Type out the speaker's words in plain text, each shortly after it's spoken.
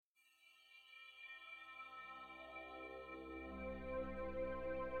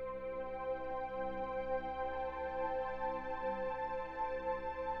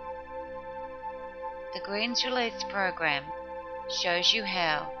Greens Release program shows you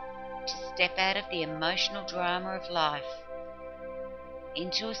how to step out of the emotional drama of life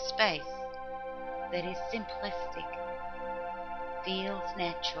into a space that is simplistic, feels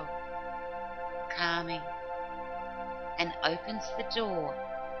natural, calming, and opens the door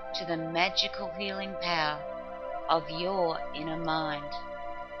to the magical healing power of your inner mind.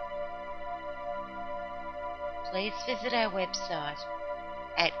 Please visit our website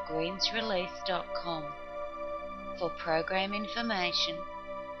at greensrelease.com for program information,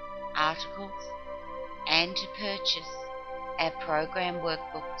 articles, and to purchase our program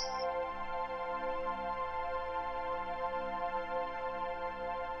workbooks.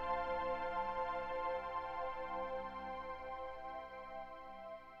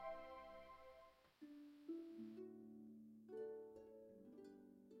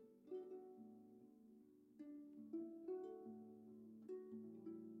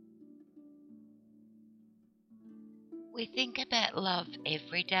 We think about love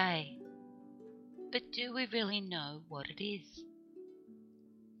every day, but do we really know what it is?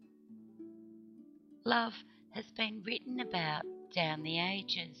 Love has been written about down the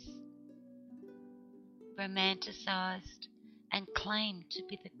ages, romanticised and claimed to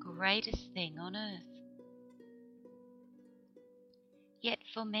be the greatest thing on earth. Yet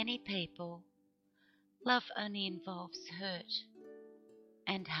for many people, love only involves hurt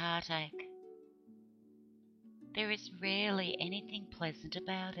and heartache. There is rarely anything pleasant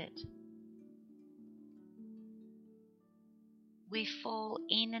about it. We fall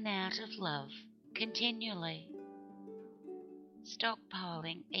in and out of love continually,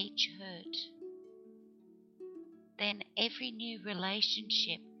 stockpiling each hurt. Then every new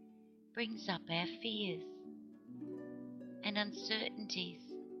relationship brings up our fears and uncertainties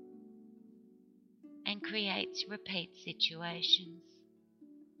and creates repeat situations.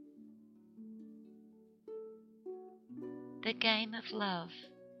 The game of love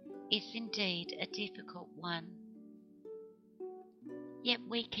is indeed a difficult one, yet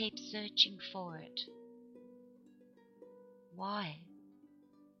we keep searching for it. Why?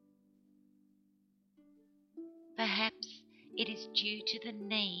 Perhaps it is due to the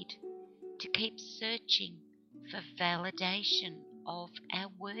need to keep searching for validation of our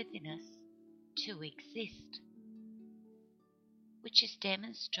worthiness to exist, which is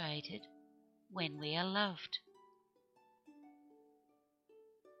demonstrated when we are loved.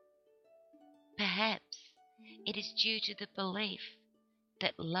 Perhaps it is due to the belief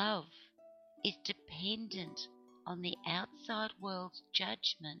that love is dependent on the outside world's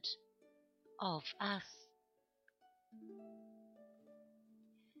judgment of us.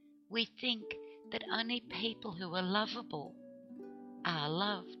 We think that only people who are lovable are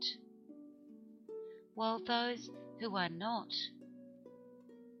loved, while those who are not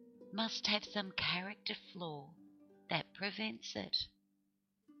must have some character flaw that prevents it.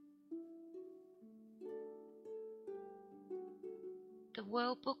 The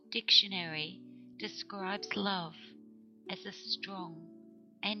World Book Dictionary describes love as a strong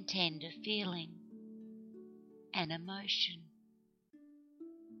and tender feeling, an emotion.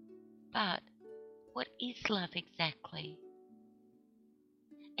 But what is love exactly?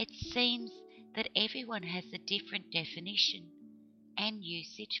 It seems that everyone has a different definition and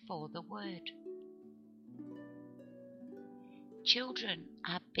usage for the word. Children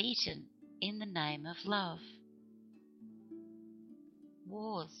are beaten in the name of love.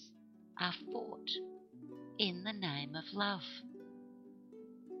 Wars are fought in the name of love.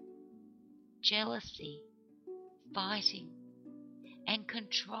 Jealousy, fighting, and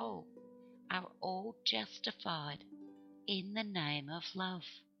control are all justified in the name of love.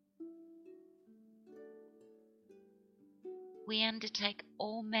 We undertake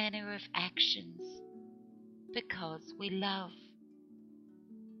all manner of actions because we love.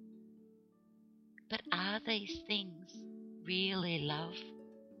 But are these things really love?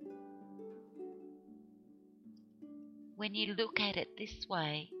 When you look at it this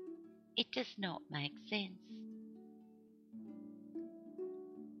way, it does not make sense.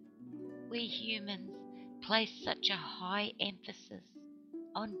 We humans place such a high emphasis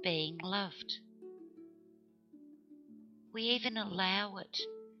on being loved. We even allow it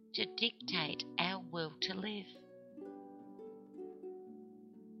to dictate our will to live.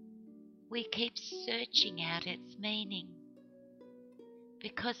 We keep searching out its meaning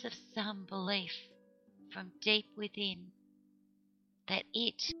because of some belief from deep within that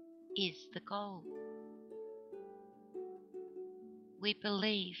it is the goal. We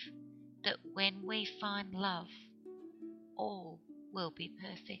believe that when we find love, all will be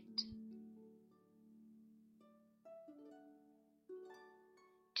perfect.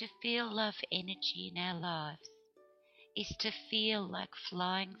 To feel love energy in our lives is to feel like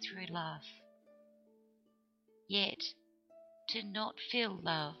flying through life. Yet, to not feel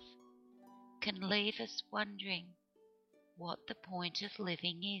love can leave us wondering what the point of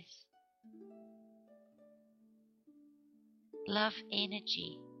living is. Love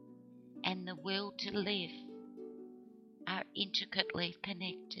energy and the will to live are intricately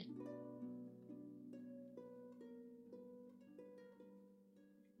connected.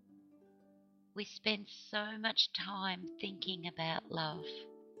 We spend so much time thinking about love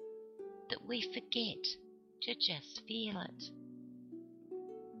that we forget to just feel it.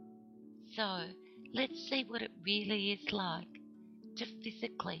 So, let's see what it really is like to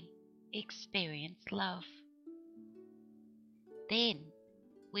physically experience love. Then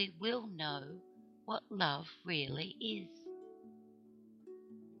we will know what love really is.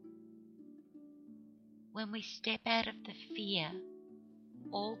 When we step out of the fear,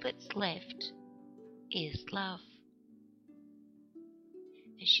 all that's left is love.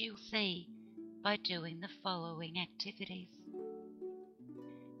 As you'll see by doing the following activities.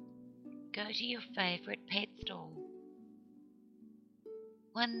 Go to your favourite pet store,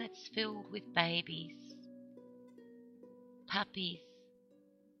 one that's filled with babies, puppies,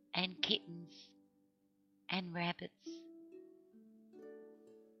 and kittens, and rabbits.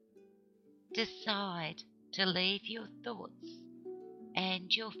 Decide to leave your thoughts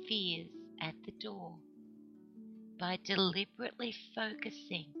and your fears at the door by deliberately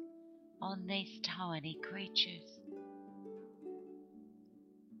focusing on these tiny creatures.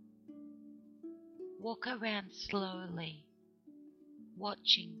 Walk around slowly,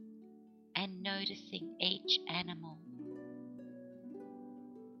 watching and noticing each animal.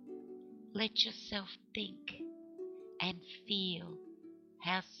 Let yourself think and feel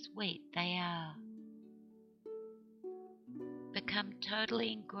how sweet they are. Become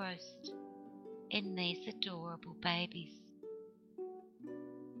totally engrossed in these adorable babies.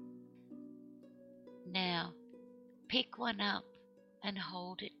 Now, pick one up and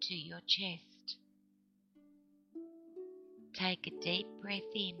hold it to your chest. Take a deep breath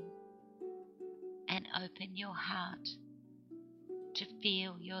in and open your heart to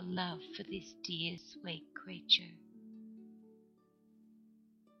feel your love for this dear sweet creature.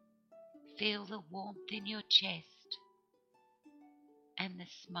 Feel the warmth in your chest and the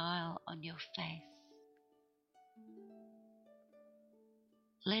smile on your face.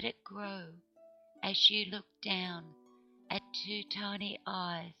 Let it grow as you look down at two tiny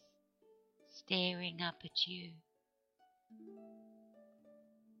eyes staring up at you.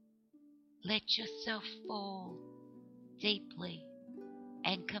 Let yourself fall deeply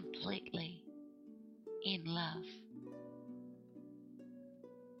and completely in love.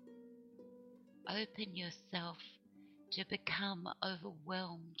 Open yourself to become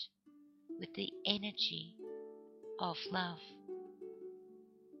overwhelmed with the energy of love.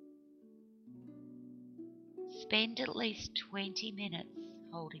 Spend at least 20 minutes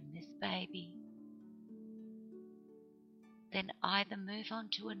holding this baby. Then either move on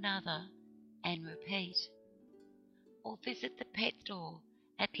to another and repeat, or visit the pet store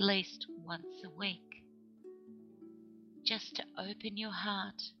at least once a week, just to open your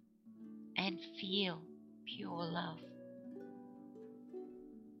heart and feel pure love.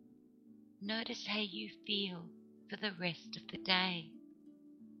 Notice how you feel for the rest of the day.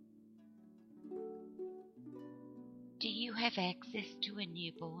 Do you have access to a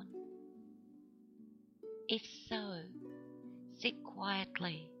newborn? If so, sit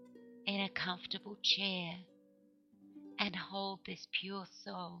quietly in a comfortable chair and hold this pure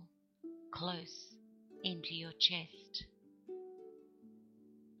soul close into your chest.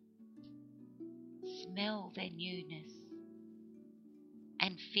 Smell their newness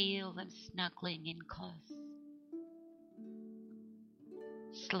and feel them snuggling in close.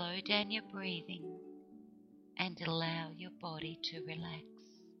 Slow down your breathing and allow your body to relax.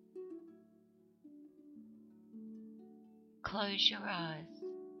 Close your eyes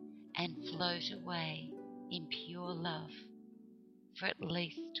and float away in pure love for at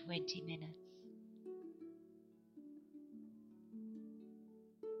least 20 minutes.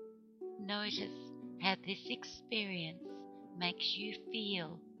 Notice how this experience makes you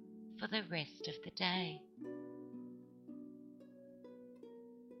feel for the rest of the day.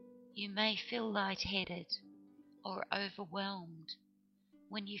 You may feel lightheaded or overwhelmed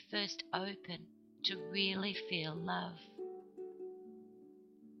when you first open to really feel love.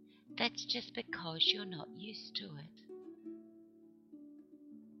 That's just because you're not used to it.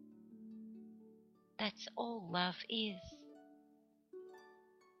 That's all love is.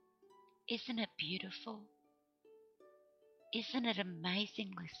 Isn't it beautiful? Isn't it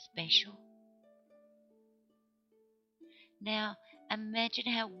amazingly special? Now imagine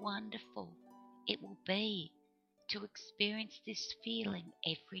how wonderful it will be to experience this feeling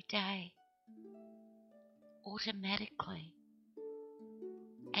every day, automatically,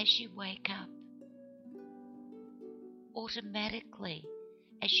 as you wake up, automatically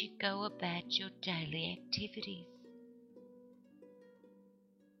as you go about your daily activities,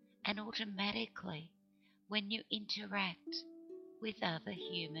 and automatically when you interact with other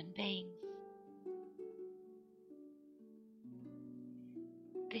human beings.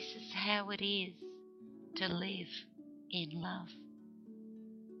 This is how it is to live in love.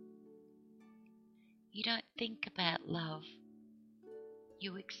 You don't think about love,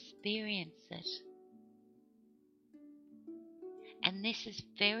 you experience it. And this is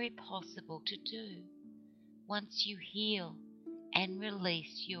very possible to do once you heal and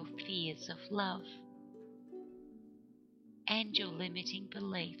release your fears of love and your limiting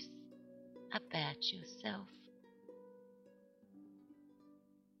beliefs about yourself.